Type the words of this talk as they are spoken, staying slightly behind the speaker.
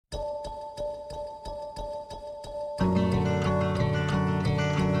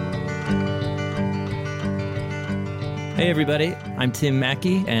Hey everybody, I'm Tim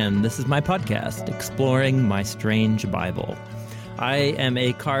Mackey, and this is my podcast, Exploring My Strange Bible. I am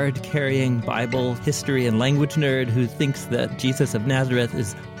a card-carrying Bible history and language nerd who thinks that Jesus of Nazareth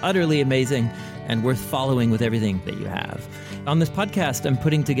is utterly amazing and worth following with everything that you have. On this podcast, I'm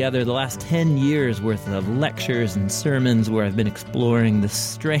putting together the last 10 years worth of lectures and sermons where I've been exploring the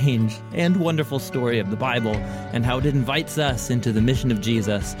strange and wonderful story of the Bible and how it invites us into the mission of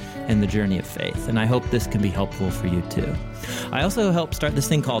Jesus and the journey of faith. And I hope this can be helpful for you too. I also help start this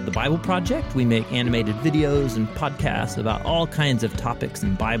thing called The Bible Project. We make animated videos and podcasts about all kinds of topics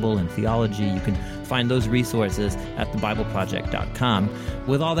in Bible and theology. You can find those resources at thebibleproject.com.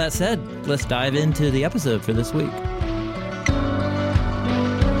 With all that said, let's dive into the episode for this week.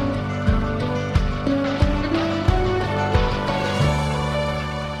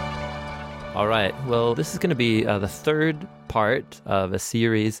 All right. Well, this is going to be the third part of a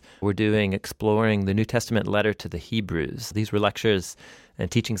series we're doing exploring the New Testament letter to the Hebrews. These were lectures and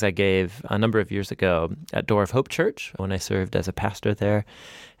teachings I gave a number of years ago at Door of Hope Church when I served as a pastor there.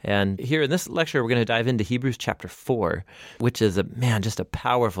 And here in this lecture, we're going to dive into Hebrews chapter 4, which is just a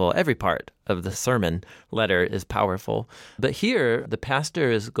powerful, every part of the sermon letter is powerful. But here, the pastor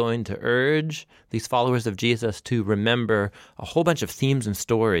is going to urge these followers of Jesus to remember a whole bunch of themes and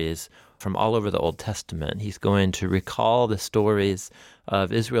stories from all over the Old Testament. He's going to recall the stories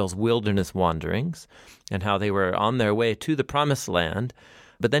of Israel's wilderness wanderings and how they were on their way to the Promised Land.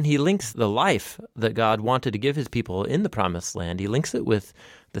 But then he links the life that God wanted to give his people in the Promised Land. He links it with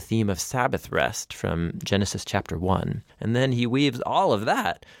the theme of Sabbath rest from Genesis chapter 1. And then he weaves all of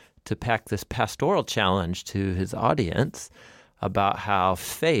that to pack this pastoral challenge to his audience about how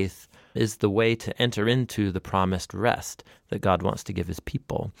faith is the way to enter into the promised rest that God wants to give his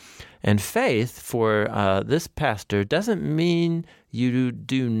people. And faith for this pastor doesn't mean you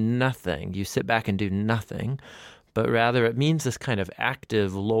do nothing, you sit back and do nothing, but rather it means this kind of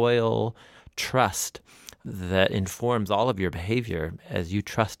active, loyal trust that informs all of your behavior as you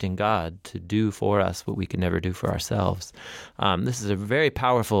trust in God to do for us what we can never do for ourselves. This is a very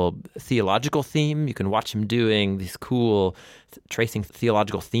powerful theological theme. You can watch him doing these cool tracing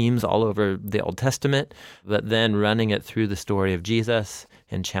theological themes all over the Old Testament, but then running it through the story of Jesus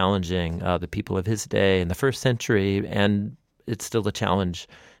and challenging the people of his day in the first century, and it's still a challenge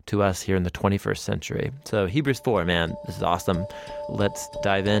to us here in the 21st century. So Hebrews 4, this is awesome. Let's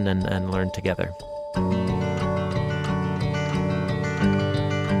dive in and learn together.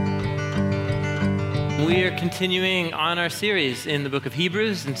 We are continuing on our series in the book of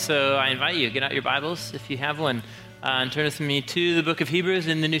Hebrews, and so I invite you, get out your Bibles if you have one, and turn with me to the book of Hebrews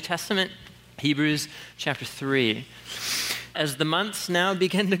in the New Testament, Hebrews chapter 3. As the months now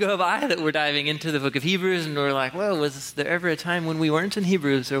begin to go by that we're diving into the book of Hebrews, and we're like, well, was there ever a time when we weren't in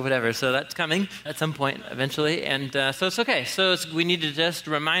Hebrews or whatever? So that's coming at some point eventually, and so it's okay. So we need to just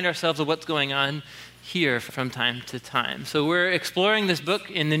remind ourselves of what's going on here from time to time. So we're exploring this book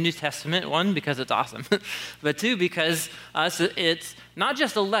in the New Testament, one, because it's awesome, but two, because it's not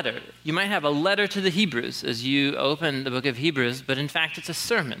just a letter. You might have a letter to the Hebrews as you open the book of Hebrews, but in fact it's a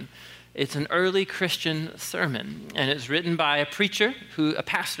sermon. It's an early Christian sermon, and it's written by a pastor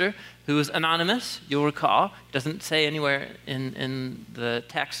who is anonymous, you'll recall. It doesn't say anywhere in the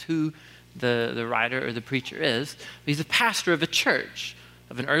text who the writer or the preacher is, but he's a pastor of a church,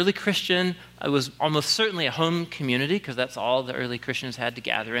 of an early Christian. It was almost certainly a home community, because that's all the early Christians had to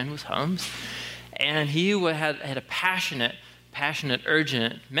gather in was homes. And he had a passionate,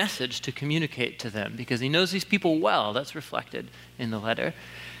 urgent message to communicate to them, because he knows these people well. That's reflected in the letter.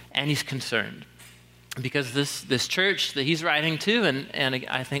 And he's concerned because this church that he's writing to, and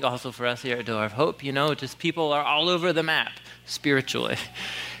I think also for us here at Door of Hope, just people are all over the map spiritually.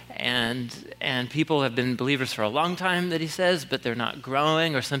 And people have been believers for a long time, that he says, but they're not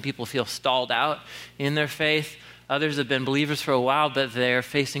growing, or some people feel stalled out in their faith. Others have been believers for a while, but they're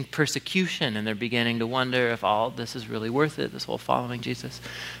facing persecution, and they're beginning to wonder if all this is really worth it, this whole following Jesus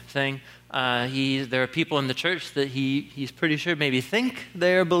thing. There are people in the church that he's pretty sure maybe think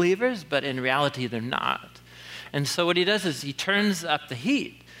they're believers, but in reality they're not. And so what he does is he turns up the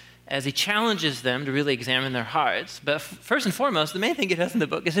heat as he challenges them to really examine their hearts. But first and foremost, the main thing he does in the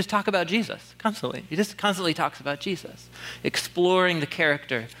book is just talk about Jesus constantly. He just constantly talks about Jesus, exploring the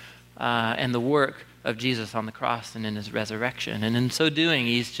character and the work of Jesus on the cross and in his resurrection. And in so doing,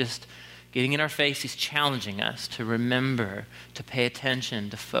 he's just getting in our face. He's challenging us to remember, to pay attention,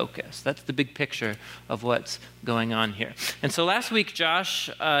 to focus. That's the big picture of what's going on here. And so last week,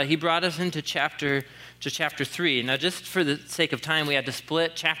 Josh, he brought us into chapter 3. Now, just for the sake of time, we had to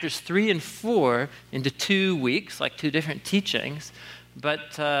split chapters 3 and 4 into 2 weeks, like 2 different teachings.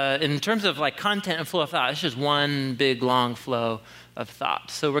 But in terms of like content and flow of thought, it's just one big, long flow of thought.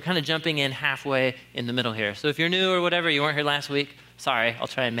 So we're kind of jumping in halfway in the middle here. So if you're new or whatever, you weren't here last week, sorry, I'll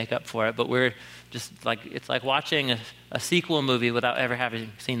try and make up for it. But we're just like, it's like watching a sequel movie without ever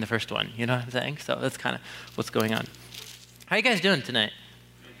having seen the first one. You know what I'm saying? So that's kind of what's going on. How you guys doing tonight?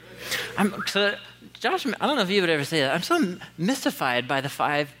 Josh, I don't know if you would ever say that. I'm so mystified by the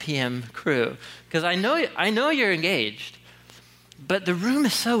 5 p.m. crew because I know you're engaged, but the room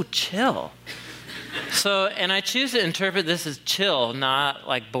is so chill. So, and I choose to interpret this as chill, not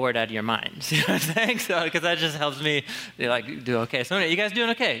like bored out of your minds. You know what I'm saying? So, because that just helps me like do okay. So, you guys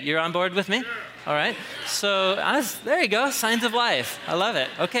doing okay? You're on board with me? All right. So, there you go. Signs of life. I love it.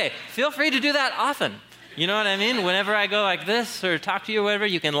 Okay. Feel free to do that often. You know what I mean? Whenever I go like this or talk to you or whatever,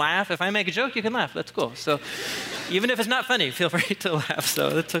 you can laugh. If I make a joke, you can laugh. That's cool. So even if it's not funny, feel free to laugh. So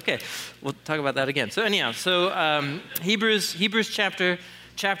that's okay. We'll talk about that again. So anyhow, Hebrews chapter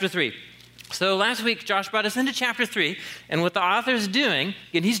 3. So last week, Josh brought us into chapter 3, and what the author's doing,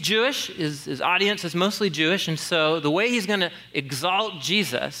 again, he's Jewish, his audience is mostly Jewish, and so the way he's going to exalt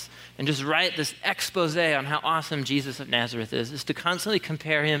Jesus and just write this expose on how awesome Jesus of Nazareth is to constantly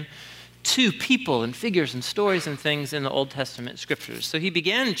compare him to people and figures and stories and things in the Old Testament scriptures. So he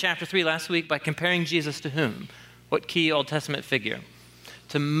began in chapter 3 last week by comparing Jesus to whom? What key Old Testament figure?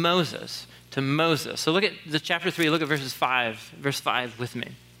 To Moses. So look at the chapter 3, look at verse 5 with me.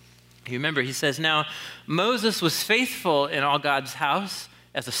 You remember, he says, now Moses was faithful in all God's house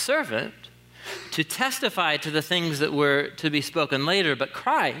as a servant to testify to the things that were to be spoken later, but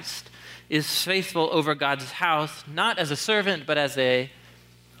Christ is faithful over God's house, not as a servant, but as a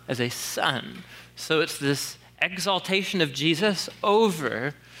son. So it's this exaltation of Jesus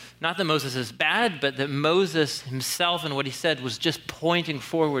over, not that Moses is bad, but that Moses himself and what he said was just pointing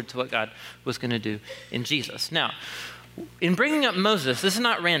forward to what God was going to do in Jesus. Now, in bringing up Moses, this is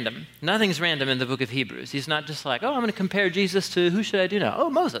not random. Nothing's random in the book of Hebrews. He's not just like, oh, I'm going to compare Jesus to who should I do now? Oh,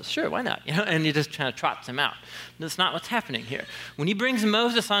 Moses, sure, why not? And he just kind of trots him out. That's not what's happening here. When he brings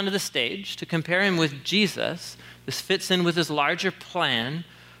Moses onto the stage to compare him with Jesus, this fits in with his larger plan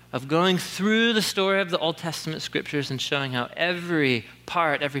of going through the story of the Old Testament scriptures and showing how every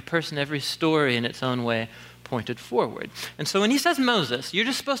part, every person, every story in its own way pointed forward. And so when he says Moses, you're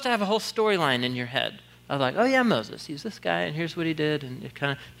just supposed to have a whole storyline in your head of like, oh yeah, Moses, he's this guy, and here's what he did, and it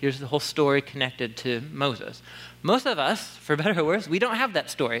kind of here's the whole story connected to Moses. Most of us, for better or worse, we don't have that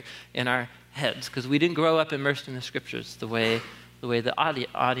story in our heads because we didn't grow up immersed in the scriptures the way the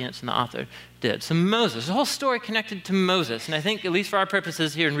audience and the author did. So Moses, the whole story connected to Moses. And I think, at least for our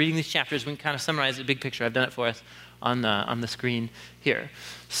purposes here in reading these chapters, we can kind of summarize the big picture. I've done it for us on the screen here.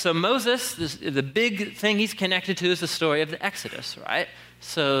 So Moses, the big thing he's connected to is the story of the Exodus, right?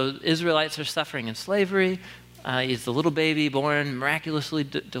 So Israelites are suffering in slavery. He's the little baby born, miraculously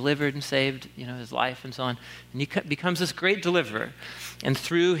delivered and saved, his life and so on. And he becomes this great deliverer. And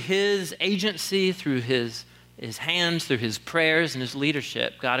through his agency, through his hands, through his prayers and his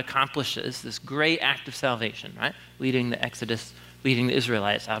leadership, God accomplishes this great act of salvation, right? Leading the Exodus, leading the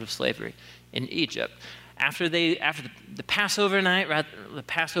Israelites out of slavery in Egypt. After the Passover night, right, the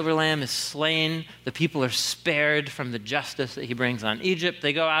Passover lamb is slain, the people are spared from the justice that he brings on Egypt.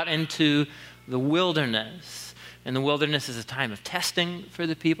 They go out into the wilderness, and the wilderness is a time of testing for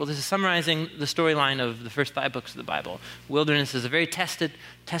the people. This is summarizing the storyline of the first 5 books of the Bible. Wilderness is a very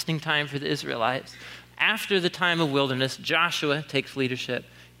testing time for the Israelites. After the time of wilderness, Joshua takes leadership,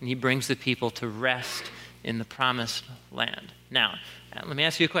 and he brings the people to rest in the promised land. Now, let me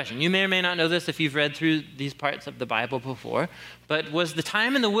ask you a question. You may or may not know this if you've read through these parts of the Bible before, but was the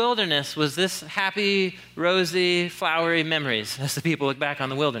time in the wilderness, was this happy, rosy, flowery memories as the people look back on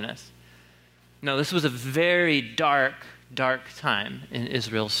the wilderness? No, this was a very dark, dark time in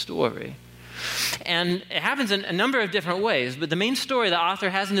Israel's story. And it happens in a number of different ways, but the main story the author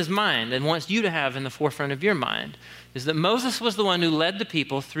has in his mind and wants you to have in the forefront of your mind is that Moses was the one who led the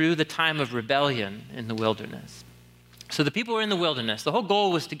people through the time of rebellion in the wilderness. So the people were in the wilderness. The whole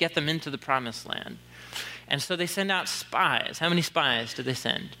goal was to get them into the promised land. And so they send out spies. How many spies did they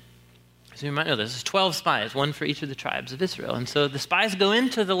send? So you might know this. There's 12 spies, one for each of the tribes of Israel. And so the spies go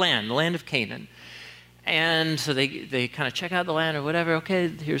into the land of Canaan. And so they kind of check out the land or whatever. Okay,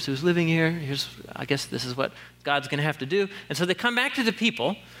 here's who's living here. I guess this is what God's going to have to do. And so they come back to the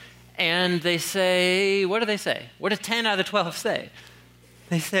people, and they say, what do they say? What do 10 out of the 12 say?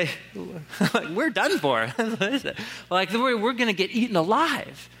 They say, like, we're done for. Like, we're going to get eaten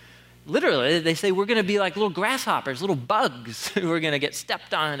alive. Literally, they say we're going to be like little grasshoppers, little bugs who are going to get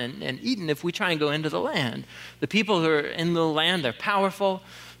stepped on and eaten if we try and go into the land. The people who are in the land are powerful.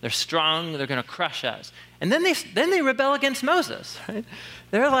 They're strong. They're going to crush us. And then they rebel against Moses, right?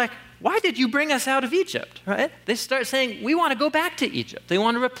 They're like, why did you bring us out of Egypt, right? They start saying, we want to go back to Egypt. They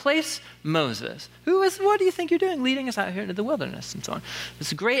want to replace Moses. What do you think you're doing, leading us out here into the wilderness and so on?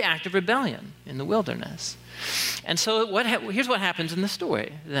 It's a great act of rebellion in the wilderness. And so here's what happens in the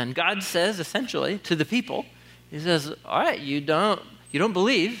story. Then God says, essentially, to the people, he says, all right, you don't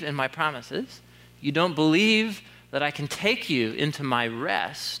believe in my promises. You don't believe that I can take you into my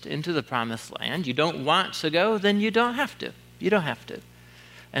rest, into the promised land. You don't want to go, then you don't have to. You don't have to.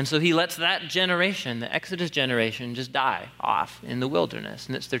 And so he lets that generation, the Exodus generation, just die off in the wilderness.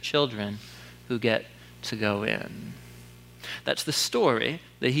 And it's their children who get to go in. That's the story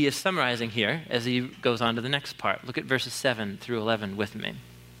that he is summarizing here as he goes on to the next part. Look at verses 7 through 11 with me.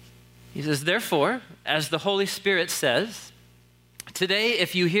 He says, therefore, as the Holy Spirit says, today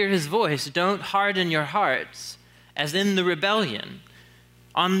if you hear his voice, don't harden your hearts as in the rebellion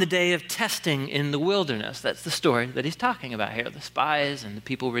on the day of testing in the wilderness. That's the story that he's talking about here, the spies and the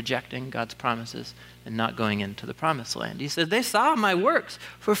people rejecting God's promises and not going into the promised land. He said, they saw my works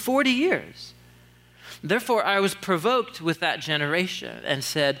for 40 years. Therefore, I was provoked with that generation and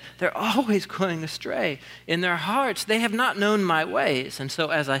said, they're always going astray. In their hearts, they have not known my ways. And so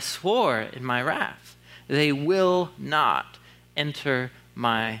as I swore in my wrath, they will not enter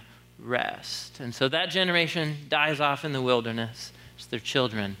my rest. And so that generation dies off in the wilderness. It's their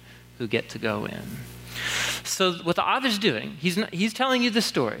children who get to go in. So what the author's doing, he's telling you the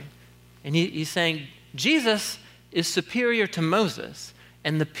story. And he's saying, Jesus is superior to Moses.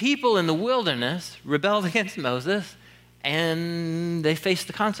 And the people in the wilderness rebelled against Moses, and they faced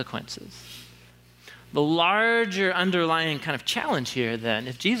the consequences. The larger underlying kind of challenge here, then,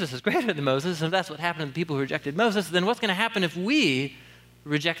 if Jesus is greater than Moses, and if that's what happened to the people who rejected Moses, then what's going to happen if we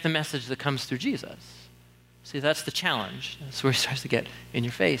reject the message that comes through Jesus? See, that's the challenge. That's where it starts to get in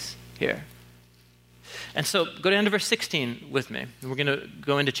your face here. And so go down to verse 16 with me. And we're going to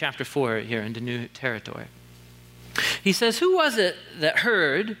go into chapter 4 here, into new territory. He says, who was it that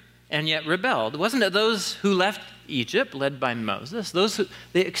heard and yet rebelled? Wasn't it those who left Egypt, led by Moses? Those who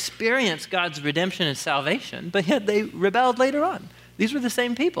they experienced God's redemption and salvation, but yet they rebelled later on. These were the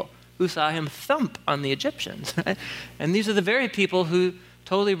same people who saw him thump on the Egyptians. Right? And these are the very people who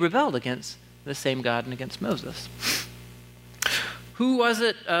totally rebelled against the same God and against Moses. Who was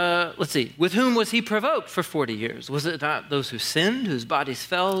it, with whom was he provoked for 40 years? Was it not those who sinned, whose bodies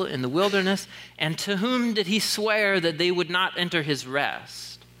fell in the wilderness? And to whom did he swear that they would not enter his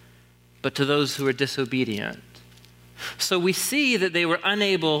rest, but to those who were disobedient? So we see that they were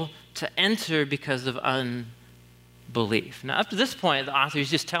unable to enter because of unbelief. Now, up to this point, the author is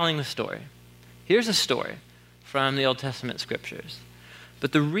just telling the story. Here's a story from the Old Testament scriptures.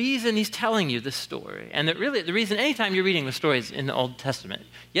 But the reason he's telling you this story, and the reason anytime you're reading the stories in the Old Testament,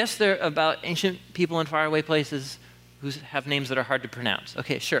 yes, they're about ancient people in faraway places who have names that are hard to pronounce.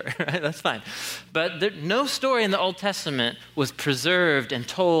 Okay, sure, right? That's fine. But no story in the Old Testament was preserved and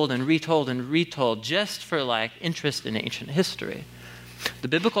told and retold just for interest in ancient history. The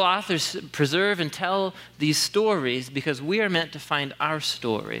biblical authors preserve and tell these stories because we are meant to find our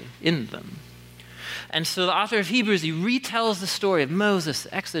story in them. And so the author of Hebrews, he retells the story of Moses,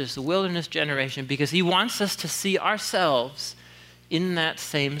 Exodus, the wilderness generation, because he wants us to see ourselves in that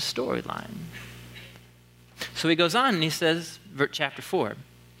same storyline. So he goes on and he says, chapter 4,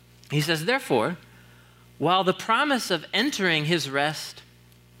 he says, therefore, while the promise of entering his rest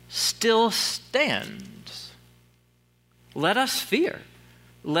still stands, let us fear,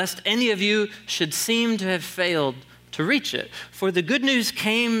 lest any of you should seem to have failed to reach it. For the good news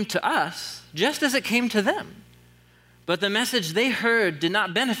came to us just as it came to them. But the message they heard did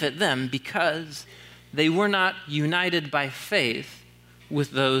not benefit them because they were not united by faith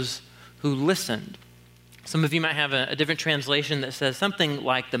with those who listened. Some of you might have a different translation that says something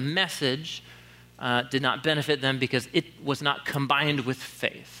like the message did not benefit them because it was not combined with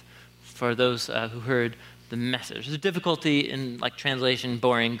faith for those who heard the message. There's difficulty in translation,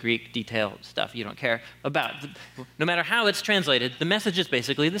 boring Greek detail stuff you don't care about. No matter how it's translated, the message is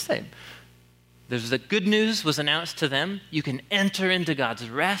basically the same. There's the good news was announced to them. You can enter into God's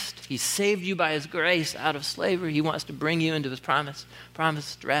rest. He saved you by his grace out of slavery. He wants to bring you into his promised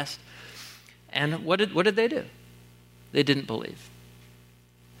rest. And what did they do? They didn't believe.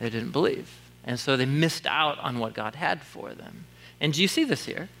 They didn't believe. And so they missed out on what God had for them. And do you see this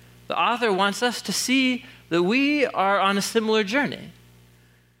here? The author wants us to see that we are on a similar journey.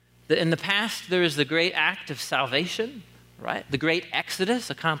 That in the past, there is the great act of salvation, right? The great exodus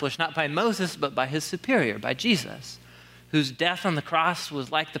accomplished not by Moses, but by his superior, by Jesus, whose death on the cross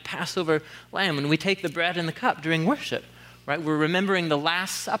was like the Passover lamb. When we take the bread and the cup during worship, right? We're remembering the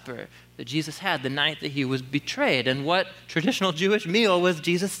Last Supper that Jesus had the night that he was betrayed. And what traditional Jewish meal was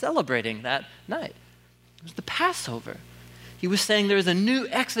Jesus celebrating that night? It was the Passover. He was saying there is a new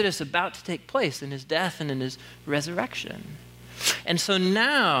Exodus about to take place in his death and in his resurrection. And so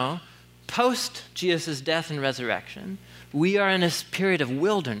now, post Jesus' death and resurrection, we are in a period of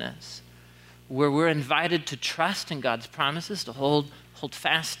wilderness where we're invited to trust in God's promises, to hold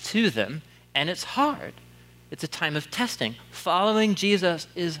fast to them, and it's hard. It's a time of testing. Following Jesus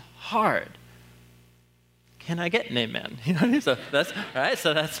is hard. Can I get an amen? So that's right.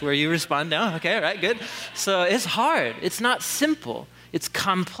 So that's where you respond now. Okay, all right, good. So it's hard. It's not simple. It's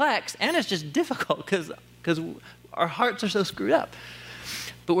complex, and it's just difficult because our hearts are so screwed up.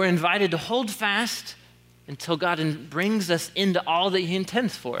 But we're invited to hold fast until God brings us into all that he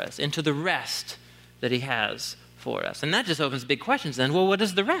intends for us, into the rest that he has for us. And that just opens big questions then. Well, what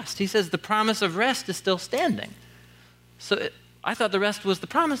is the rest? He says the promise of rest is still standing. So I thought the rest was the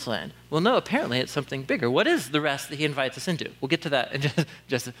promised land. Well, no, apparently it's something bigger. What is the rest that he invites us into? We'll get to that in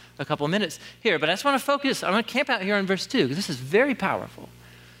just a couple of minutes here. But I just want to focus, I want to camp out here on verse 2, because this is very powerful.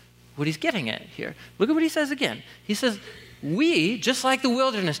 What he's getting at here. Look at what he says again. He says, we, just like the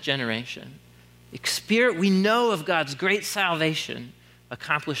wilderness generation, we know of God's great salvation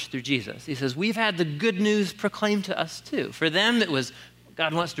accomplished through Jesus. He says, we've had the good news proclaimed to us too. For them, it was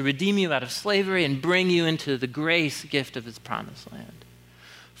God wants to redeem you out of slavery and bring you into the grace gift of his promised land.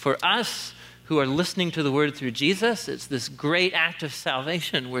 For us who are listening to the word through Jesus, it's this great act of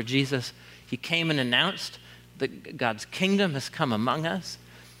salvation where Jesus, he came and announced that God's kingdom has come among us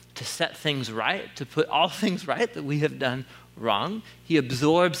to set things right, to put all things right that we have done wrong. He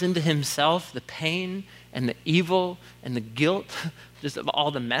absorbs into himself the pain and the evil and the guilt, just of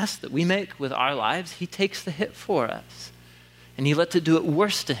all the mess that we make with our lives. He takes the hit for us. And he lets it do it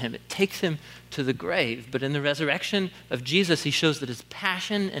worse to him. It takes him to the grave. But in the resurrection of Jesus, he shows that his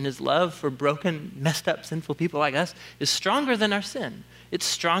passion and his love for broken, messed up, sinful people like us is stronger than our sin. It's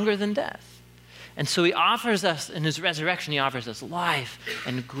stronger than death. And so he offers us, in his resurrection, he offers us life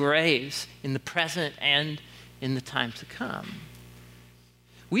and grace in the present and in the time to come.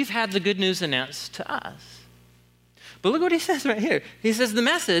 We've had the good news announced to us. But look what he says right here. He says the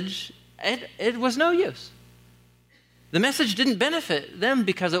message, it was no use. The message didn't benefit them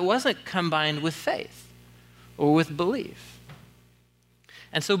because it wasn't combined with faith or with belief.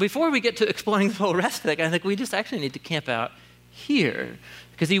 And so before we get to exploring the whole rest of it, I think we just actually need to camp out here,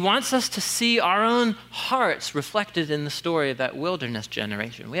 because he wants us to see our own hearts reflected in the story of that wilderness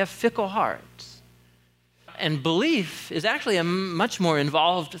generation. We have fickle hearts. And belief is actually a much more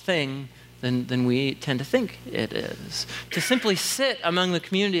involved thing than we tend to think it is. To simply sit among the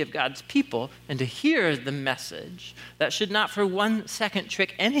community of God's people and to hear the message, that should not for 1 second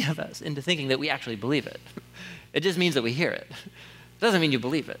trick any of us into thinking that we actually believe it. It just means that we hear it. It doesn't mean you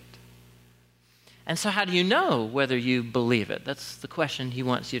believe it. And so how do you know whether you believe it? That's the question he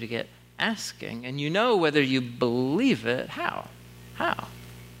wants you to get asking. And you know whether you believe it, how? How?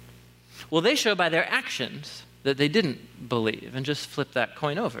 Well, they show by their actions that they didn't believe, and just flip that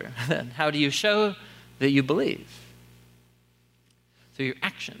coin over. Then how do you show that you believe? Through your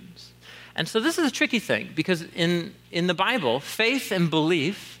actions. And so this is a tricky thing, because in the Bible, faith and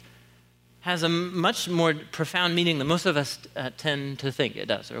belief has a much more profound meaning than most of us tend to think it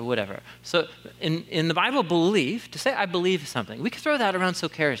does, or whatever. So in the Bible, belief, to say I believe something, we can throw that around so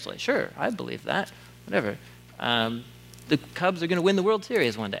carelessly. Sure, I believe that, whatever. The Cubs are going to win the World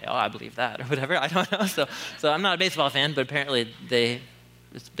Series one day. Oh, I believe that, or whatever. I don't know. So I'm not a baseball fan, but apparently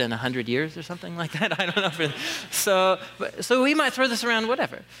it's been 100 years or something like that. I don't know. So we might throw this around,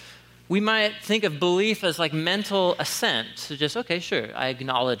 whatever. We might think of belief as like mental assent. So just, okay, sure, I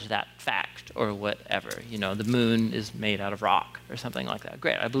acknowledge that fact, or whatever. The moon is made out of rock, or something like that.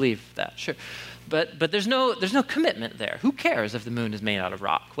 Great, I believe that, sure. But there's no commitment there. Who cares if the moon is made out of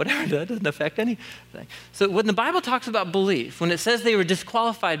rock? Whatever, that doesn't affect anything. So when the Bible talks about belief, when it says they were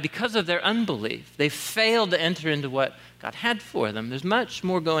disqualified because of their unbelief, they failed to enter into what God had for them, there's much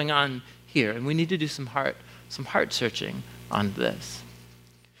more going on here, and we need to do some heart searching on this.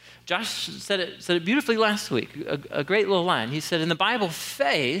 Josh said it beautifully last week, a great little line. He said, in the Bible,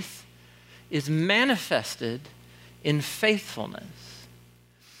 faith is manifested in faithfulness.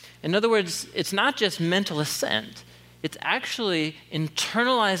 In other words, it's not just mental assent. It's actually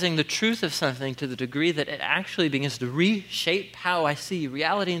internalizing the truth of something to the degree that it actually begins to reshape how I see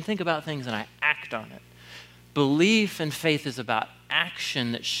reality and think about things, and I act on it. Belief and faith is about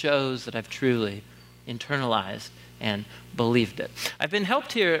action that shows that I've truly internalized and believed it. I've been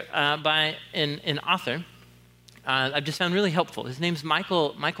helped here by an author I've just found really helpful. His name's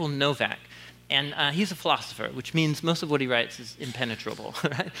Michael Novak. And he's a philosopher, which means most of what he writes is impenetrable,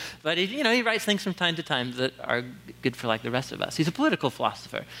 right? But he writes things from time to time that are good for like the rest of us. He's a political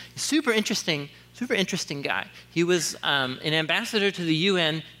philosopher. He's super interesting guy. He was an ambassador to the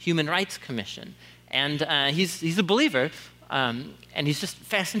UN Human Rights Commission, and he's a believer, and he's just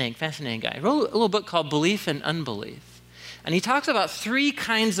fascinating guy. He wrote a little book called Belief and Unbelief, and he talks about three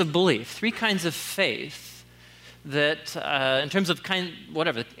kinds of belief, three kinds of faith, that in terms of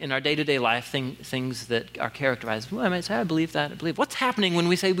whatever, in our day-to-day life, things that are characterized, well, I might say, I believe that, I believe. What's happening when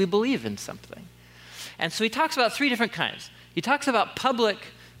we say we believe in something? And so he talks about three different kinds. He talks about public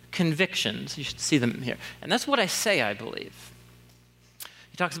convictions. You should see them here. And that's what I say I believe.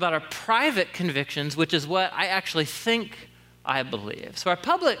 He talks about our private convictions, which is what I actually think I believe. So our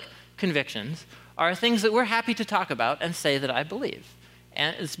public convictions are things that we're happy to talk about and say that I believe.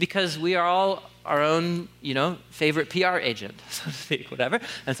 And it's because we are all our own, favorite PR agent, so to speak, whatever.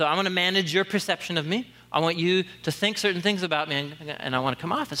 And so I want to manage your perception of me. I want you to think certain things about me, and I want to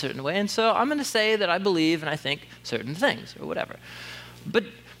come off a certain way. And so I'm going to say that I believe and I think certain things, or whatever. But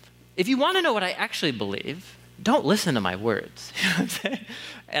if you want to know what I actually believe, don't listen to my words. You know what I'm saying?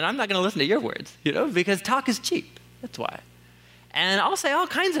 And I'm not going to listen to your words, because talk is cheap. That's why. And I'll say all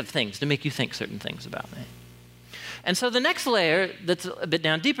kinds of things to make you think certain things about me. And so the next layer that's a bit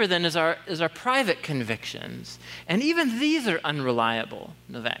down deeper then is our private convictions. And even these are unreliable,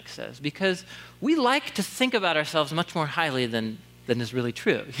 Novak says, because we like to think about ourselves much more highly than is really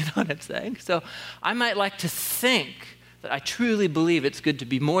true. You know what I'm saying? So I might like to think that I truly believe it's good to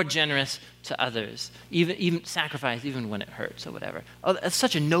be more generous to others, even sacrifice even when it hurts or whatever. Oh, that's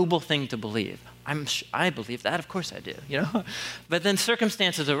such a noble thing to believe. I believe that, of course I do, But then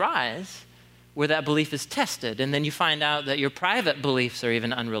circumstances arise where that belief is tested, and then you find out that your private beliefs are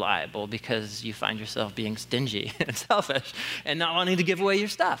even unreliable because you find yourself being stingy and selfish and not wanting to give away your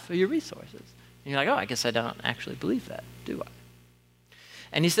stuff or your resources. And you're like, oh, I guess I don't actually believe that, do I?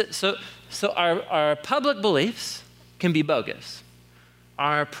 And he said, so our public beliefs can be bogus.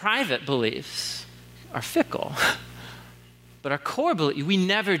 Our private beliefs are fickle. But our core belief, we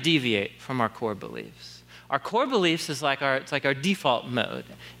never deviate from our core beliefs. Our core beliefs is like our default mode.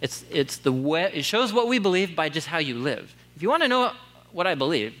 It's the way it shows what we believe by just how you live. If you want to know what I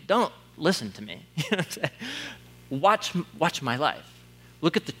believe, don't listen to me. Watch my life.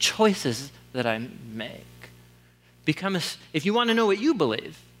 Look at the choices that I make. If you want to know what you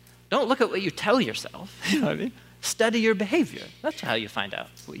believe, don't look at what you tell yourself. You know what I mean? Study your behavior. That's how you find out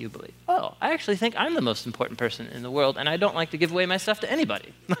what you believe. Oh, I actually think I'm the most important person in the world, and I don't like to give away my stuff to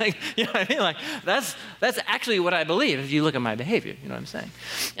anybody. You know what I mean? That's actually what I believe if you look at my behavior. You know what I'm saying?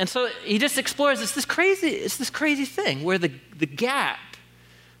 And so he just explores this crazy thing where the gap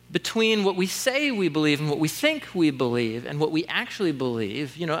between what we say we believe and what we think we believe and what we actually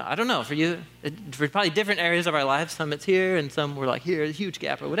believe, I don't know, for you, for probably different areas of our lives, some it's here and some we're like here, a huge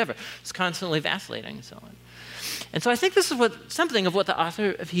gap or whatever. It's constantly vacillating and so on. And so I think this is something of what the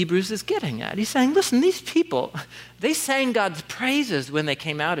author of Hebrews is getting at. He's saying, listen, these people, they sang God's praises when they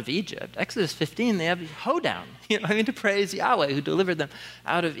came out of Egypt. Exodus 15, they have hoedown, to praise Yahweh who delivered them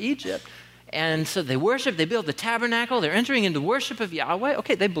out of Egypt. And so they worship, they build the tabernacle, they're entering into worship of Yahweh.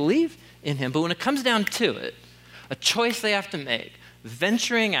 Okay, they believe in him, but when it comes down to it, a choice they have to make,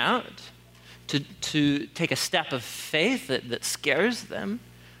 venturing out to take a step of faith that scares them,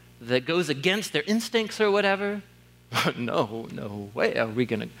 that goes against their instincts or whatever, no way are we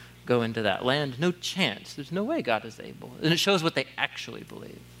going to go into that land. No chance. There's no way God is able. And it shows what they actually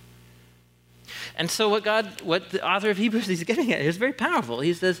believe. And so what the author of Hebrews is getting at is very powerful.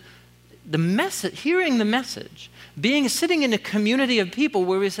 He says, hearing the message, sitting in a community of people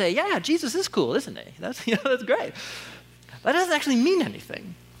where we say, yeah, Jesus is cool, isn't he? That's great. That doesn't actually mean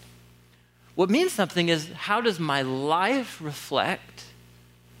anything. What means something is, how does my life reflect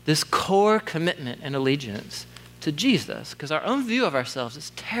this core commitment and allegiance to Jesus? Because our own view of ourselves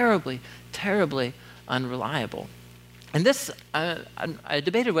is terribly, terribly unreliable. And this, I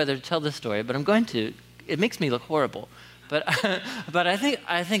debated whether to tell this story, but I'm going to. It makes me look horrible. But I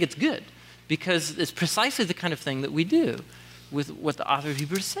think it's good, because it's precisely the kind of thing that we do with what the author of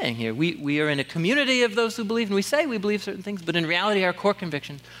Hebrews is saying here. We are in a community of those who believe, and we say we believe certain things, but in reality our core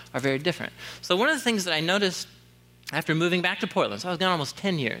convictions are very different. So one of the things that I noticed after moving back to Portland, so I was gone almost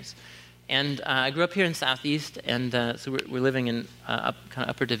 10 years, and I grew up here in Southeast, and so we're living in kind of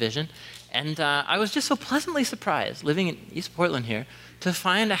Upper Division, and I was just so pleasantly surprised, living in East Portland here, to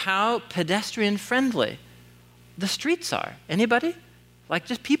find how pedestrian-friendly the streets are. Anybody? Like,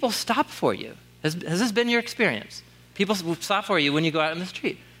 just people stop for you. Has this been your experience? People stop for you when you go out in the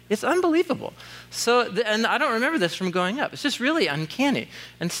street. It's unbelievable. So, and I don't remember this from growing up. It's just really uncanny.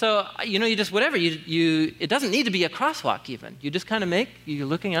 And so, you just, whatever, it doesn't need to be a crosswalk even. You just kind of you're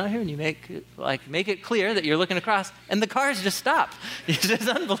looking out here and you make it clear that you're looking across, and the cars just stop. It's just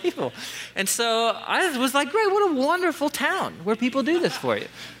unbelievable. And so I was like, great, what a wonderful town where people do this for you.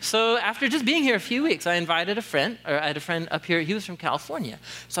 So after just being here a few weeks, I invited I had a friend up here, he was from California.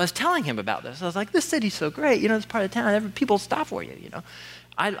 So I was telling him about this. I was like, this city's so great, this part of town, people stop for you,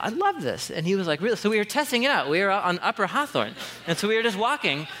 I love this. And he was like, really? So we were testing it out. We were out on Upper Hawthorne. And so we were just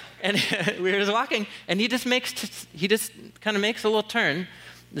walking, and he just kind of makes a little turn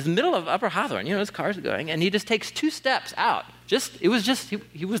in the middle of Upper Hawthorne, his cars are going, and he just takes 2 steps out. He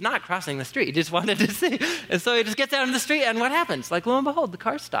was not crossing the street. He just wanted to see. And so he just gets out in the street, and what happens? Like, lo and behold, the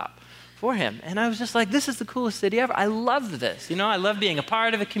cars stop for him. And I was just like, this is the coolest city ever. I love this. I love being a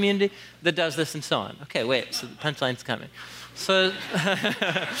part of a community that does this and so on. Okay, wait, so the punchline's coming. So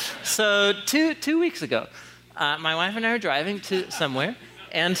 2 weeks ago, my wife and I are driving to somewhere,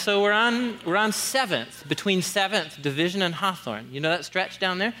 and so we're on 7th, between 7th Division and Hawthorne. You know that stretch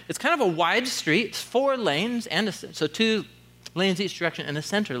down there? It's kind of a wide street. It's 4 lanes, so 2 lanes each direction and a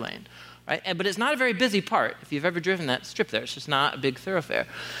center lane. Right? But it's not a very busy part. If you've ever driven that strip there, it's just not a big thoroughfare.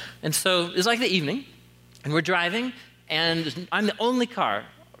 And so it's like the evening, and we're driving, and I'm the only car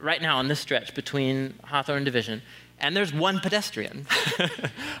right now on this stretch between Hawthorne and Division, and there's 1 pedestrian,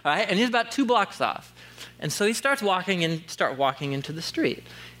 right? And he's about 2 blocks off. And so he starts walking into the street.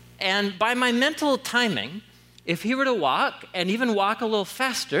 And by my mental timing, if he were to walk, and even walk a little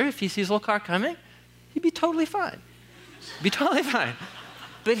faster, if he sees a little car coming, he'd be totally fine.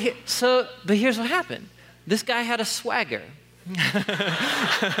 But here's what happened. This guy had a swagger.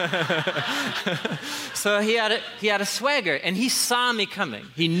 So he had a swagger, and he saw me coming.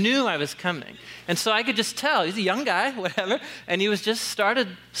 He knew I was coming. And so I could just tell, he's a young guy, whatever, and he was just started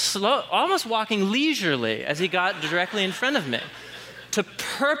slow, almost walking leisurely as he got directly in front of me to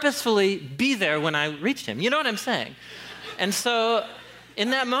purposefully be there when I reached him. You know what I'm saying? And so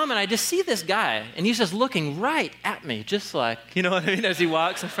in that moment, I just see this guy, and he's just looking right at me, just like, you know what I mean, as he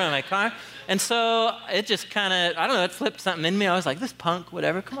walks in front of my car. And so it just kind of, I don't know, it flipped something in me. I was like, this punk,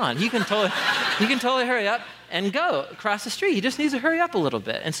 whatever, come on. He can totally hurry up and go across the street. He just needs to hurry up a little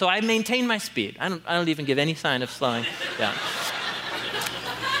bit. And so I maintain my speed. I don't even give any sign of slowing down.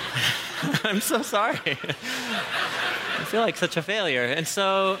 I'm so sorry. I feel like such a failure. And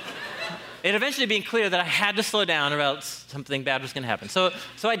so it eventually became clear that I had to slow down or else something bad was going to happen. So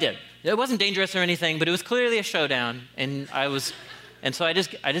I did. It wasn't dangerous or anything, but it was clearly a showdown, and so I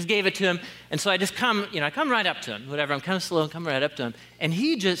just gave it to him. And so I come right up to him, whatever. I'm kind of slow and come right up to him, and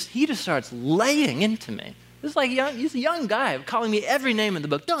he just starts laying into me. This is like he's a young guy calling me every name in the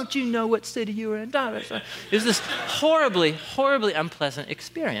book. Don't you know what city you were in? It was this horribly, horribly unpleasant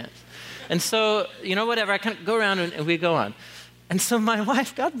experience. And so, whatever, I kind of go around and we go on. And so my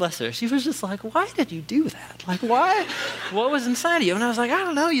wife, God bless her, she was just like, why did you do that? Like, why? What was inside of you? And I was like, I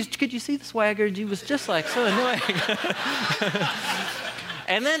don't know. Could you see the swagger? You was just like so annoying.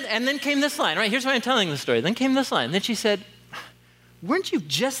 and then came this line, right? Here's why I'm telling the story. Then came this line. And then she said, weren't you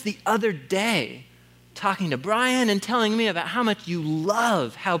just the other day talking to Brian and telling me about how much you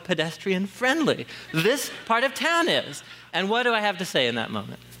love how pedestrian friendly this part of town is? And what do I have to say in that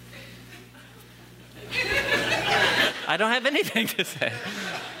moment? I don't have anything to say.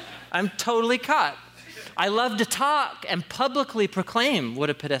 I'm totally caught. I love to talk and publicly proclaim what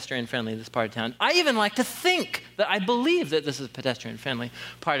a pedestrian-friendly this part of town. I even like to think that I believe that this is a pedestrian-friendly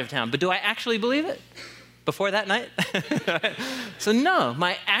part of town. But do I actually believe it before that night? So no,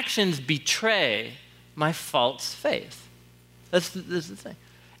 my actions betray my false faith. That's the thing.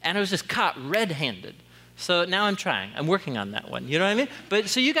 And I was just caught red-handed. So now I'm trying. I'm working on that one. You know what I mean? But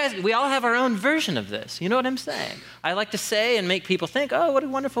so you guys, we all have our own version of this. You know what I'm saying? I like to say and make people think, oh, what a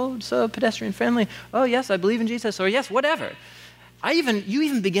wonderful, so pedestrian friendly. Oh, yes, I believe in Jesus. Or yes, whatever. You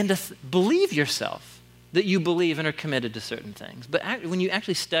even begin to believe yourself that you believe and are committed to certain things. But when you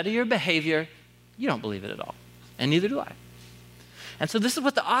actually study your behavior, you don't believe it at all. And neither do I. And so this is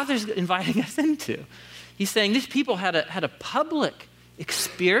what the author's inviting us into. He's saying these people had a public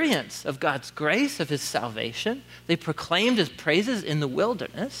experience of God's grace, of his salvation. They proclaimed his praises in the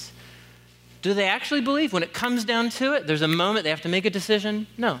wilderness. Do they actually believe? When it comes down to it, there's a moment they have to make a decision?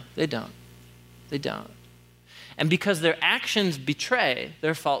 No, they don't. They don't. And because their actions betray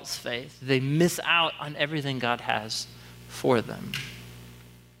their false faith, they miss out on everything God has for them.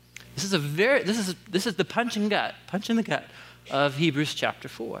 This is the punch in the gut of Hebrews chapter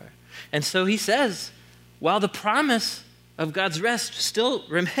 4. And so he says, while the promise of God's rest still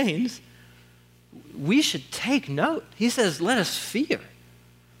remains, we should take note. He says, let us fear.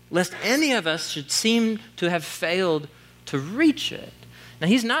 lest any of us should seem to have failed to reach it. Now,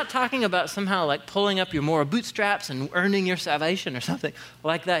 he's not talking about somehow like pulling up your moral bootstraps and earning your salvation or something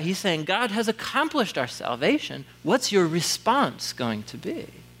like that. He's saying God has accomplished our salvation. What's your response going to be?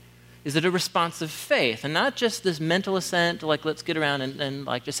 Is it a response of faith and not just this mental assent, like let's get around and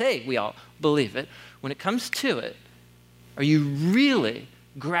like just, hey, we all believe it. When it comes to it, are you really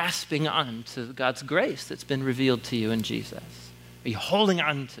grasping on to God's grace that's been revealed to you in Jesus? Are you holding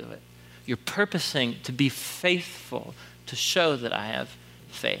on to it? You're purposing to be faithful to show that I have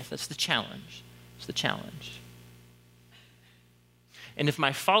faith. That's the challenge. It's the challenge. And if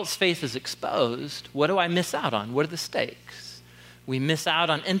my false faith is exposed, what do I miss out on? What are the stakes? We miss out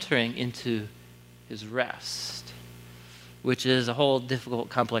on entering into his rest, which is a whole difficult,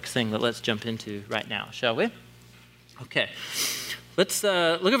 complex thing that let's jump into right now, shall we? Okay. Let's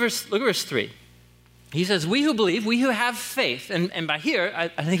look at verse 3. He says, we who believe, we who have faith, and by here,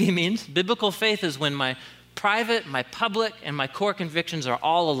 I think he means biblical faith is when my private, my public, and my core convictions are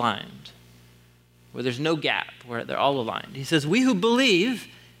all aligned, where there's no gap, where they're all aligned. He says, we who believe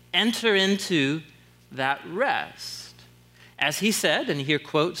enter into that rest. As he said, and here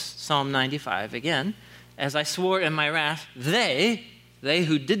quotes Psalm 95 again, as I swore in my wrath, they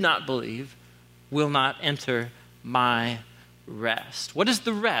who did not believe will not enter my rest. What is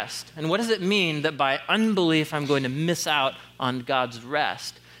the rest? And what does it mean that by unbelief I'm going to miss out on God's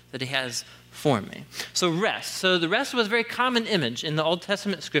rest that he has for me? So rest. So the rest was a very common image in the Old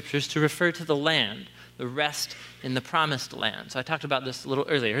Testament scriptures to refer to the land, the rest in the promised land. So I talked about this a little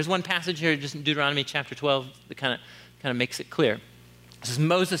earlier. Here's one passage here, just in Deuteronomy chapter 12, that kind of makes it clear. This is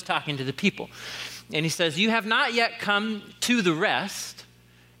Moses talking to the people. And he says, you have not yet come to the rest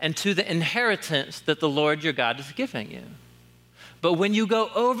and to the inheritance that the Lord your God is giving you. But when you go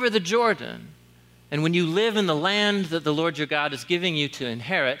over the Jordan, and when you live in the land that the Lord your God is giving you to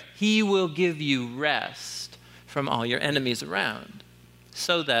inherit, he will give you rest from all your enemies around,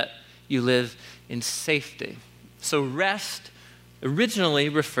 so that you live in safety. So rest originally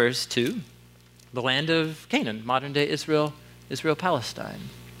refers to the land of Canaan, modern-day Israel, Palestine.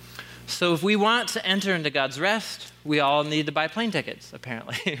 So if we want to enter into God's rest, we all need to buy plane tickets,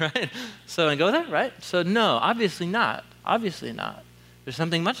 apparently, right? So, and go there, right? So no, obviously not. Obviously not. There's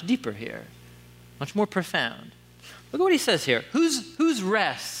something much deeper here, much more profound. Look at what he says here. Whose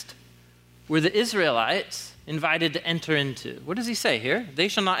rest were the Israelites invited to enter into? What does he say here? They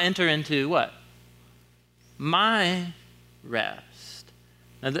shall not enter into what? My rest.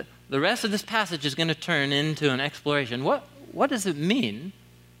 Now, the rest of this passage is going to turn into an exploration. What does it mean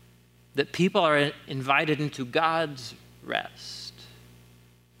that people are invited into God's rest?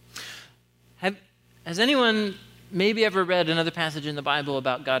 Has anyone maybe ever read another passage in the Bible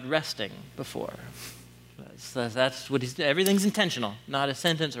about God resting before? That's what he's doing. Everything's intentional. Not a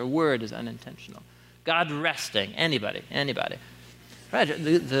sentence or word is unintentional. God resting. Anybody. Right,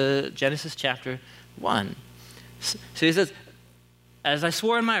 the Genesis chapter 1. So he says, as I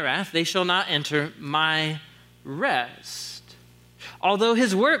swore in my wrath, they shall not enter my rest. Although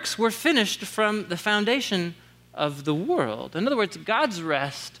his works were finished from the foundation of the world. In other words, God's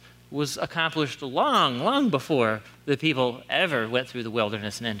rest was accomplished long before the people ever went through the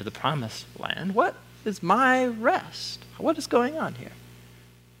wilderness and into the promised land. What is my rest? What is going on here?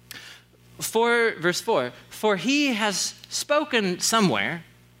 Verse 4, for he has spoken somewhere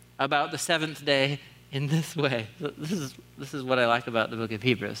about the seventh day in this way. This is what I like about the book of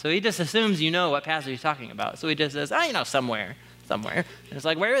Hebrews. So he just assumes you know what passage he's talking about. So he just says, somewhere. And it's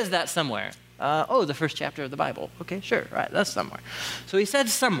like, where is that somewhere? The first chapter of the Bible. Okay, sure, right, that's somewhere. So he said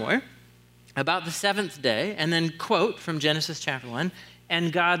somewhere about the seventh day, and then quote from Genesis chapter 1,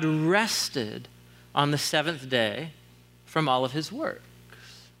 and God rested on the seventh day from all of his works.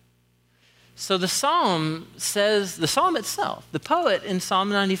 So the psalm itself, the poet in Psalm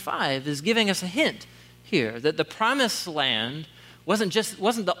 95 is giving us a hint here that the promised land wasn't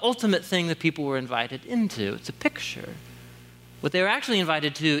the ultimate thing that people were invited into. It's a picture. What they were actually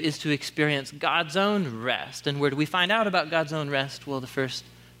invited to is to experience God's own rest. And where do we find out about God's own rest? Well, the first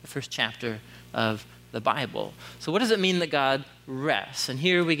chapter of the Bible. So what does it mean that God rests? And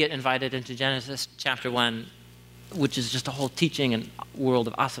here we get invited into Genesis chapter 1, which is just a whole teaching and world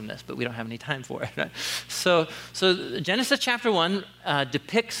of awesomeness, but we don't have any time for it. Right? So Genesis chapter 1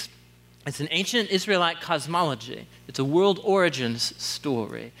 depicts, it's an ancient Israelite cosmology. It's a world origins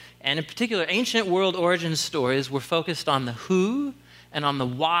story. And in particular, ancient world origins stories were focused on the who and on the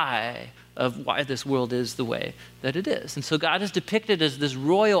why of why this world is the way that it is. And so God is depicted as this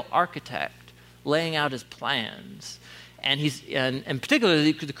royal architect laying out his plans. And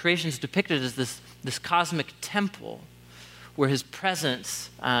particularly the creation is depicted as this cosmic temple where his presence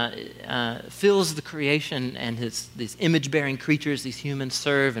fills the creation, and these image-bearing creatures, these humans,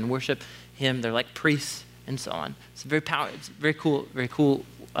 serve and worship him. They're like priests and so on. It's a very cool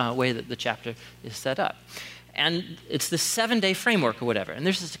way that the chapter is set up. And it's the 7-day framework or whatever. And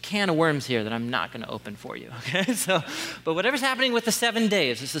there's just a can of worms here that I'm not going to open for you. Okay, but whatever's happening with the 7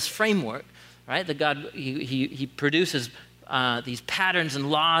 days, it's this framework, right? That God he produces these patterns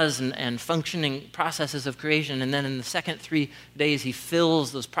and laws and functioning processes of creation, and then in the second 3 days, he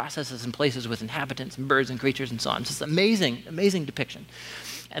fills those processes and places with inhabitants and birds and creatures and so on. It's just amazing depiction.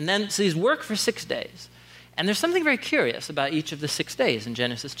 And then so he's worked for 6 days. And there's something very curious about each of the 6 days in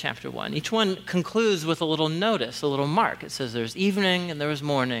Genesis chapter 1. Each one concludes with a little notice, a little mark. It says there's evening and there was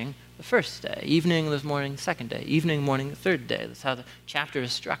morning the first day. Evening, there was morning the second day. Evening, morning the third day. That's how the chapter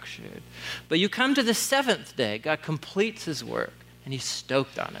is structured. But you come to the 7th day, God completes his work, and he's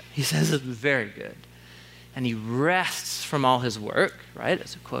stoked on it. He says it's very good. And he rests from all his work, right,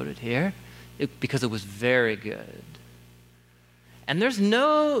 as quoted here, because it was very good. And there's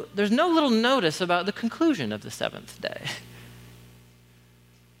no little notice about the conclusion of the 7th day.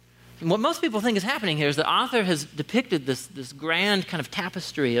 And what most people think is happening here is the author has depicted this grand kind of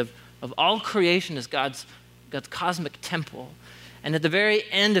tapestry of all creation as God's cosmic temple. And at the very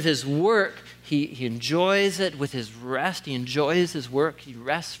end of his work, he enjoys it with his rest. He enjoys his work. He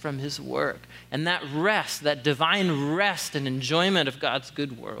rests from his work. And that rest, that divine rest and enjoyment of God's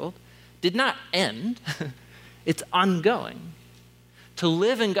good world, did not end. It's ongoing. To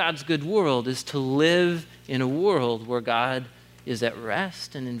live in God's good world is to live in a world where God is at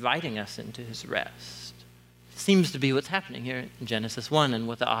rest and inviting us into his rest. It seems to be what's happening here in Genesis 1 and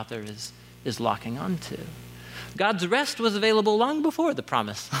what the author is locking onto. God's rest was available long before the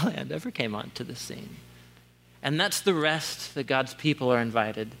promised land ever came onto the scene. And that's the rest that God's people are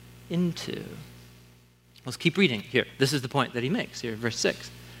invited into. Let's keep reading here. This is the point that he makes here, verse 6.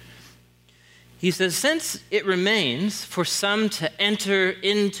 He says, since it remains for some to enter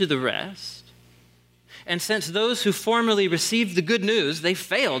into the rest, and since those who formerly received the good news, they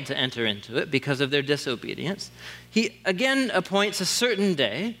failed to enter into it because of their disobedience, he again appoints a certain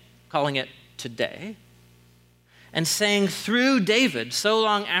day, calling it today, and saying through David so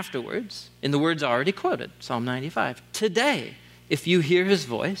long afterwards, in the words already quoted, Psalm 95, today, if you hear his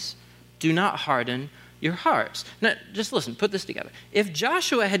voice, do not harden your hearts. Now, just listen, put this together. If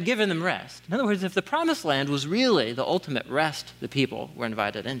Joshua had given them rest, in other words, if the promised land was really the ultimate rest the people were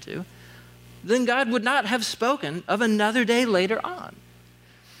invited into, then God would not have spoken of another day later on.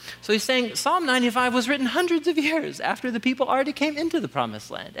 So he's saying Psalm 95 was written hundreds of years after the people already came into the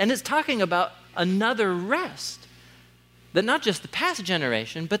promised land. And it's talking about another rest that not just the past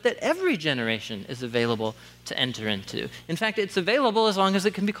generation, but that every generation is available to enter into. In fact, it's available as long as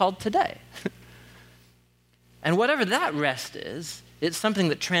it can be called today. And whatever that rest is, it's something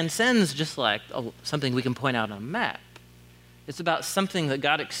that transcends just like something we can point out on a map. It's about something that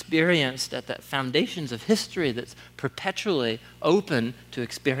God experienced at the foundations of history that's perpetually open to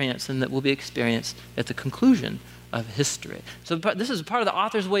experience and that will be experienced at the conclusion of history. So this is part of the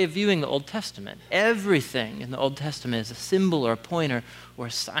author's way of viewing the Old Testament. Everything in the Old Testament is a symbol or a pointer or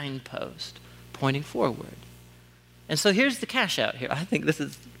a signpost pointing forward. And so here's the cash out here. I think this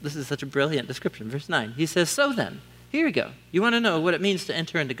is such a brilliant description. Verse 9, he says, so then, here you go. You want to know what it means to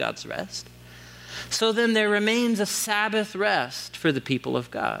enter into God's rest? So then there remains a Sabbath rest for the people of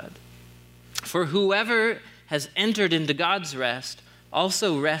God. For whoever has entered into God's rest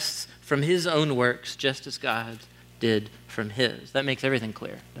also rests from his own works, just as God did from his. That makes everything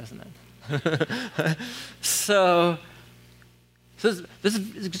clear, doesn't it? So this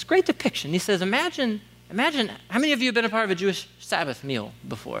is a great depiction. He says, imagine, how many of you have been a part of a Jewish Sabbath meal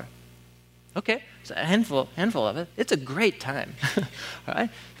before? Okay, so a handful of it. It's a great time, all right?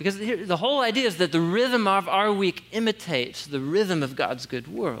 Because the whole idea is that the rhythm of our week imitates the rhythm of God's good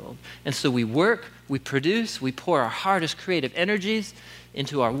world. And so we work, we produce, we pour our hardest creative energies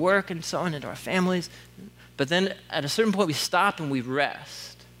into our work and so on, into our families. But then at a certain point we stop and we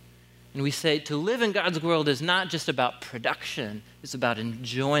rest. And we say to live in God's world is not just about production, it's about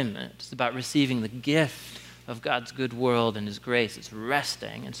enjoyment. It's about receiving the gift of God's good world and his grace. It's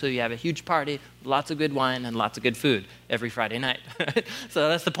resting. And so you have a huge party, lots of good wine and lots of good food every Friday night. So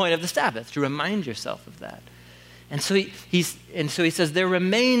that's the point of the Sabbath, to remind yourself of that. And so he says there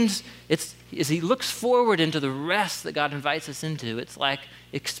remains, as he looks forward into the rest that God invites us into, it's like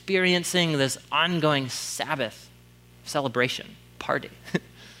experiencing this ongoing Sabbath celebration party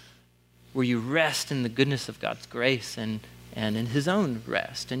where you rest in the goodness of God's grace and in his own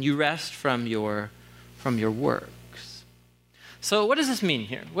rest. And you rest from your works. So what does this mean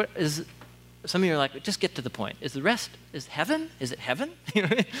here? some of you are like, just get to the point. Is the rest, is heaven? Is it heaven?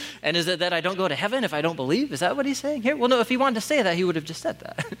 And is it that I don't go to heaven if I don't believe? Is that what he's saying here? Well, no, if he wanted to say that, he would have just said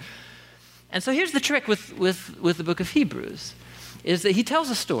that. And so here's the trick with the book of Hebrews, is that he tells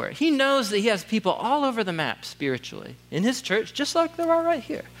a story. He knows that he has people all over the map spiritually in his church, just like there are right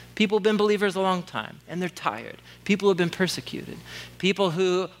here. People have been believers a long time, and they're tired. People have been persecuted. People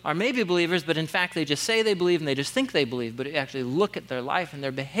who are maybe believers, but in fact they just say they believe and they just think they believe, but actually look at their life and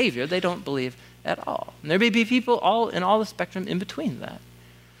their behavior, they don't believe at all. And there may be people all in all the spectrum in between that.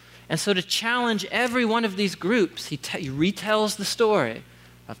 And so to challenge every one of these groups, he retells the story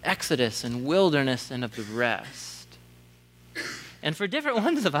of Exodus and wilderness and of the rest. And for different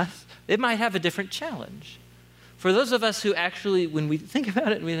ones of us, it might have a different challenge. For those of us who actually, when we think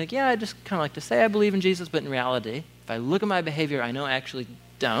about it and we think, yeah, I just kind of like to say I believe in Jesus, but in reality, if I look at my behavior, I know I actually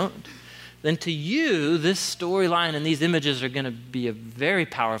don't, then to you, this storyline and these images are going to be a very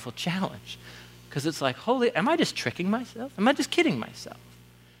powerful challenge. Because it's like, am I just tricking myself? Am I just kidding myself?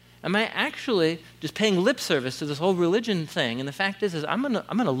 Am I actually just paying lip service to this whole religion thing? And the fact is I'm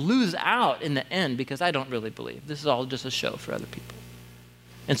gonna lose out in the end because I don't really believe. This is all just a show for other people.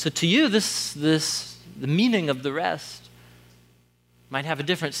 And so to you, the meaning of the rest might have a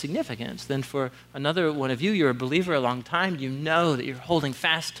different significance than for another one of you. You're a believer a long time. You know that you're holding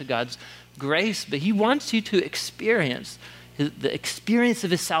fast to God's grace, but he wants you to experience the experience of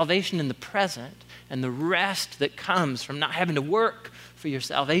his salvation in the present and the rest that comes from not having to work for your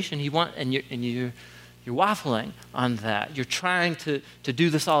salvation. You're waffling on that. You're trying to do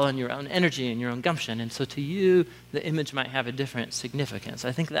this all on your own energy and your own gumption. And so to you, the image might have a different significance.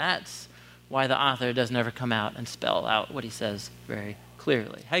 I think that's why the author doesn't ever come out and spell out what he says very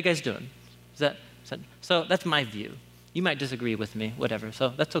clearly. How you guys doing? So that's my view. You might disagree with me, whatever, so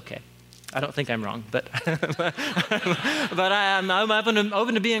that's okay. I don't think I'm wrong, but but I'm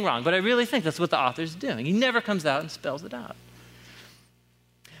open to being wrong. But I really think that's what the author's doing. He never comes out and spells it out.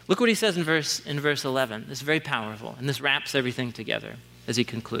 Look what he says in verse 11. This is very powerful, and this wraps everything together as he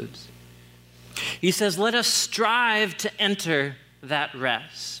concludes. He says, "Let us strive to enter that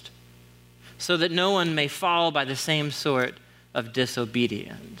rest, so that no one may fall by the same sort of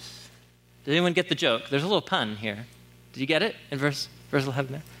disobedience." Did anyone get the joke? There's a little pun here. Did you get it in verse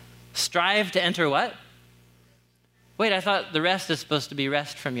 11 there? Strive to enter what? Wait, I thought the rest is supposed to be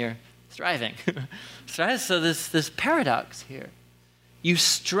rest from your striving. So this paradox here. You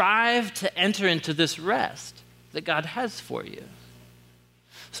strive to enter into this rest that God has for you.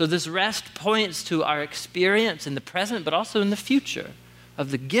 So this rest points to our experience in the present, but also in the future,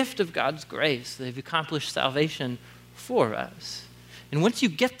 of the gift of God's grace that have accomplished salvation for us. And once you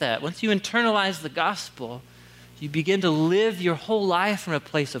get that, once you internalize the gospel, you begin to live your whole life from a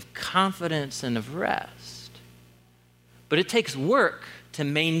place of confidence and of rest. But it takes work to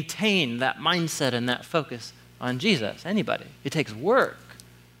maintain that mindset and that focus on Jesus. Anybody. It takes work.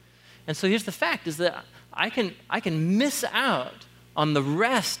 And so here's the fact, is that I can miss out on the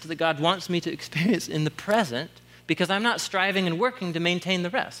rest that God wants me to experience in the present because I'm not striving and working to maintain the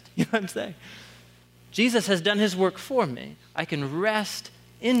rest. You know what I'm saying? Jesus has done his work for me. I can rest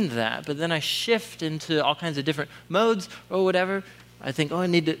in that, but then I shift into all kinds of different modes or whatever. I think,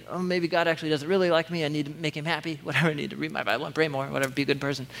 maybe God actually doesn't really like me. I need to make him happy. Whatever, I need to read my Bible and pray more, whatever, be a good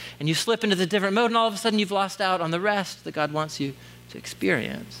person. And you slip into the different mode, and all of a sudden you've lost out on the rest that God wants you to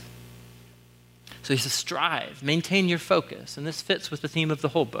experience. So he says, strive, maintain your focus. And this fits with the theme of the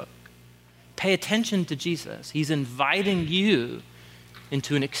whole book. Pay attention to Jesus. He's inviting you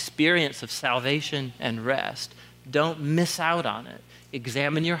into an experience of salvation and rest. Don't miss out on it.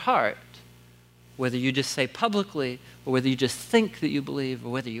 Examine your heart, whether you just say publicly or whether you just think that you believe or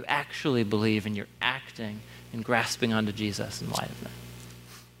whether you actually believe and you're acting and grasping onto Jesus in light of that.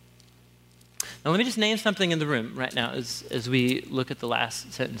 Now let me just name something in the room right now as we look at the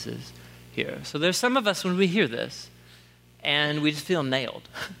last sentences here. So there's some of us when we hear this and we just feel nailed,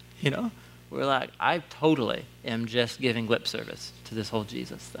 you know? We're like, I totally am just giving lip service to this whole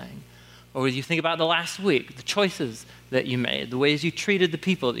Jesus thing. Or you think about the last week, the choices that you made, the ways you treated the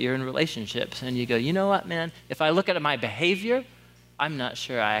people that you're in relationships, and you go, you know what, man? If I look at my behavior, I'm not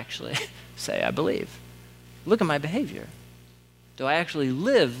sure I actually say I believe. Look at my behavior. Do I actually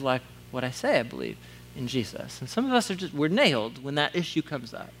live like what I say I believe in Jesus? And some of us we're nailed when that issue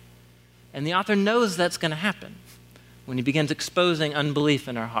comes up. And the author knows that's going to happen when he begins exposing unbelief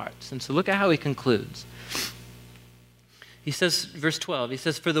in our hearts. And so look at how he concludes. He says, verse 12, he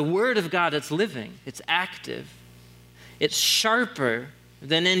says, "For the word of God, it's living, it's active, it's sharper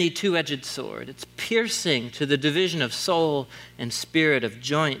than any two-edged sword. It's piercing to the division of soul and spirit, of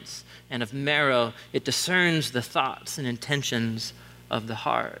joints and of marrow. It discerns the thoughts and intentions of the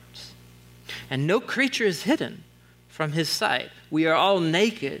heart." And no creature is hidden from his sight. We are all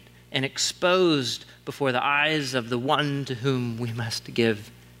naked and exposed before the eyes of the one to whom we must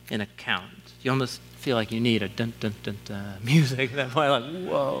give an account. You almost feel like you need a dun-dun-dun-dun music. That way, like,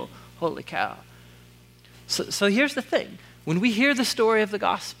 whoa, holy cow. So here's the thing. When we hear the story of the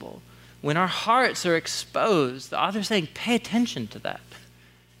gospel, when our hearts are exposed, the author's saying, pay attention to that.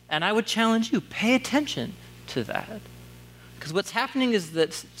 And I would challenge you, pay attention to that. Because what's happening is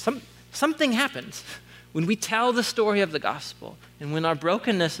that something happens when we tell the story of the gospel and when our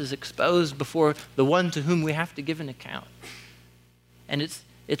brokenness is exposed before the one to whom we have to give an account. And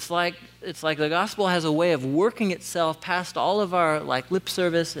it's like the gospel has a way of working itself past all of our lip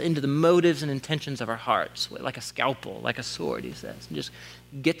service into the motives and intentions of our hearts, like a scalpel, like a sword, he says, and just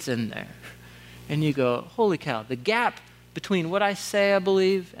gets in there. And you go, holy cow, the gap between what I say I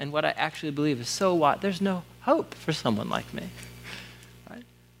believe and what I actually believe is so wide. There's no hope for someone like me. Right?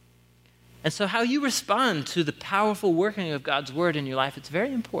 And so how you respond to the powerful working of God's word in your life, it's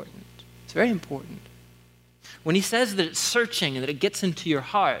very important. It's very important. When he says that it's searching and that it gets into your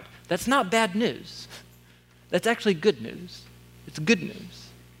heart, that's not bad news. That's actually good news. It's good news.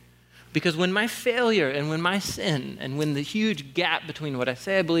 Because when my failure and when my sin and when the huge gap between what I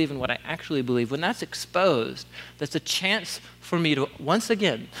say I believe and what I actually believe, when that's exposed, that's a chance for me to once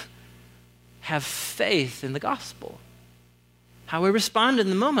again have faith in the gospel. How I respond in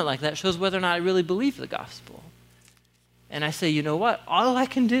the moment like that shows whether or not I really believe the gospel. And I say, you know what? All I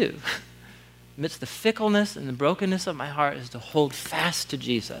can do amidst the fickleness and the brokenness of my heart is to hold fast to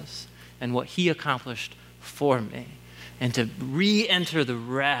Jesus and what he accomplished for me and to re-enter the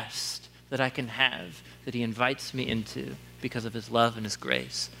rest that I can have that he invites me into because of his love and his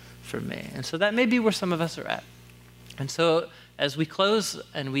grace for me. And so that may be where some of us are at. And so as we close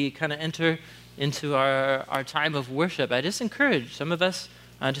and we kind of enter into our time of worship, I just encourage some of us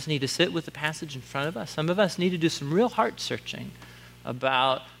just need to sit with the passage in front of us. Some of us need to do some real heart searching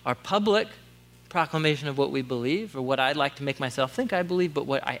about our public proclamation of what we believe or what I'd like to make myself think I believe, but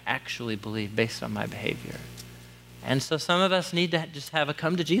what I actually believe based on my behavior. And so some of us need to just have a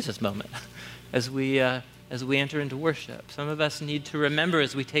come to Jesus moment as we enter into worship. Some of us need to remember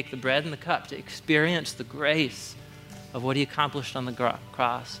as we take the bread and the cup to experience the grace of what he accomplished on the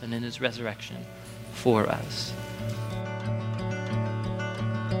cross and in his resurrection for us.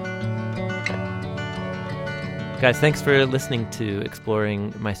 Guys, thanks for listening to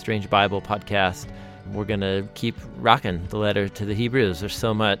Exploring My Strange Bible podcast. We're going to keep rocking the letter to the Hebrews. There's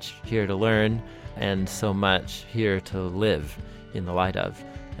so much here to learn and so much here to live in the light of.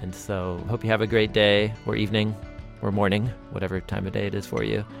 And so hope you have a great day or evening or morning, whatever time of day it is for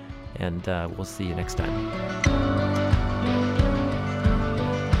you. And we'll see you next time.